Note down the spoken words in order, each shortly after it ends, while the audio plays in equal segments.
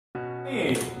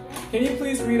Hey, can you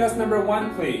please read us number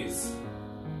 1, please?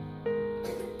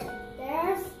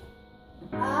 There's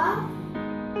a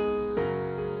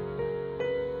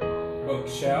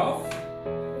Bookshelf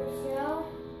bookshelf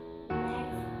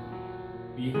next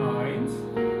behind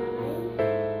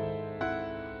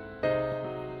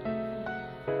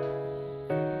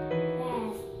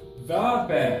the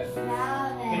bed.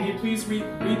 Can you please read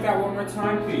that one more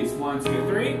time, please? 1, 2,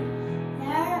 3.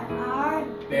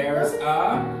 There's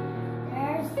a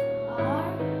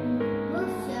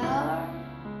bookshelf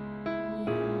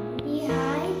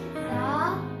behind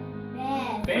the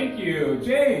bed. Thank you.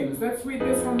 James, let's read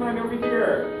this one right over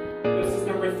here. This is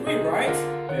number 3, right?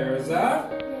 There's a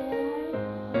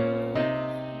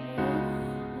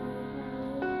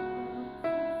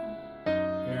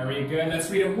very good. Let's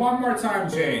read it one more time,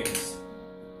 James.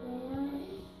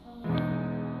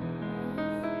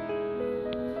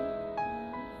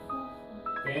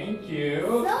 Thank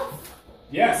you.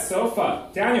 Yes, sofa.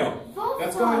 Daniel,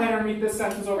 let's go ahead and read this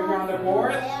sentence over here on the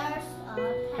board. There's a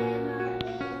timer in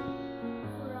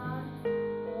front of the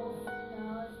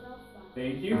sofa.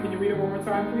 Thank you. Can you read it one more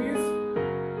time, please?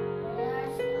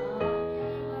 There's a timer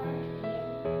in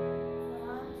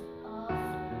front of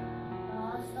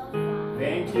the sofa.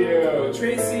 Thank you.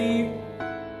 Tracy,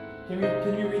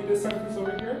 can you read this sentence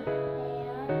over here?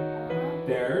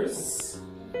 There's.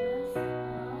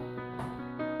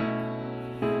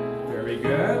 Very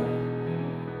good.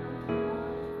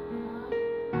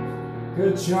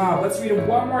 Good job. Let's read it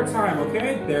one more time,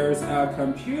 okay? There's a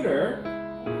computer.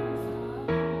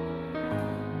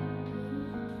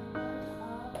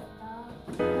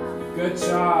 Good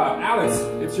job. Alice,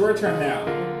 it's your turn now.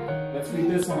 Let's read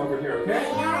this one over here, okay?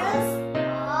 There's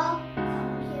a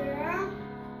computer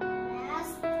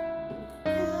next to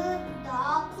the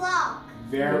clock.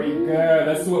 Very good.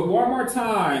 Let's do it one more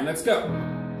time. Let's go.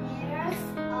 There's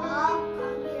a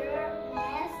computer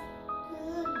next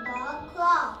to the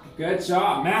clock. Good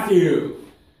job. Matthew,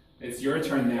 it's your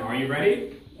turn now. Are you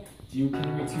ready? Yeah. Can you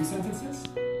read 2 sentences?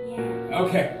 Yeah.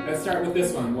 Okay, let's start with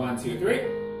this one. 1, 2, 3.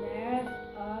 There's a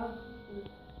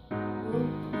bookshelf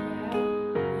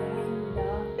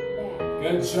behind the bed.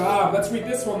 Good job. Let's read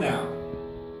this one now.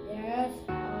 There's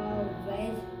a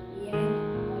vase behind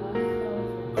the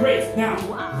sofa. Great. Now,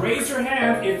 raise your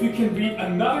hand if you can read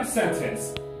another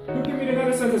sentence. Who can read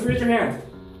another sentence? Raise your hand.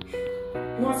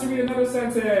 Who wants to read another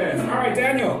sentence? All right,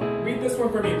 Daniel, read this one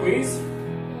for me, please.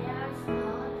 There's a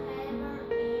timer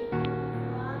in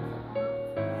front of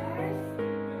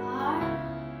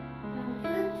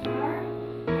there's a computer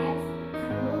next to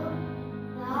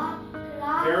the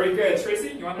clock. Very good. Tracy,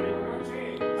 you want to read one more?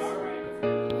 James. All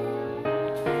right.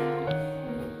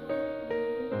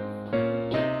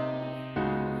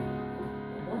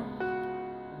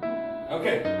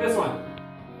 Okay, this one.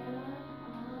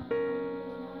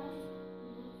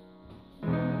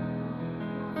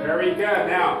 Very good.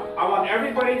 Now, I want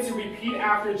everybody to repeat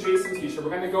after Jason's teacher. We're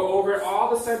going to go over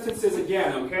all the sentences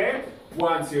again, okay?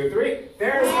 1, 2, 3.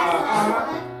 There's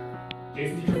a...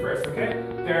 Jason teacher first, okay?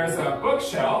 There's a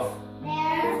bookshelf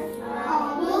There's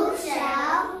a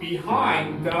bookshelf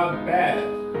behind the bed.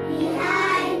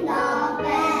 behind the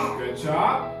bed. Good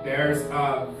job. There's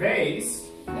a vase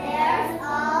There's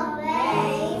a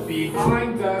vase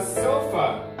behind the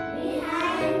sofa.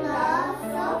 behind the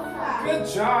sofa. Good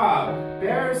job.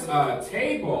 There's a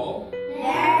table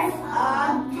There's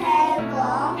a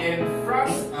table in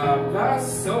front of the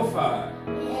sofa.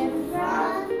 in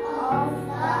front of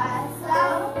the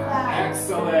sofa.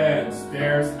 Excellent.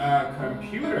 There's a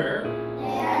computer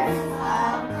There's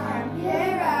a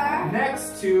computer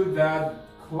next to the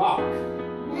clock.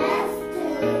 next to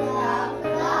the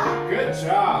clock. Good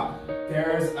job.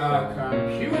 There's a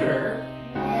computer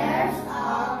There's a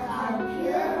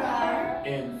computer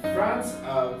in front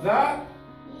of the...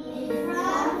 in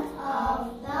front of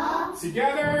the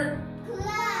Together.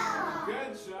 clock.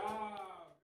 Good job.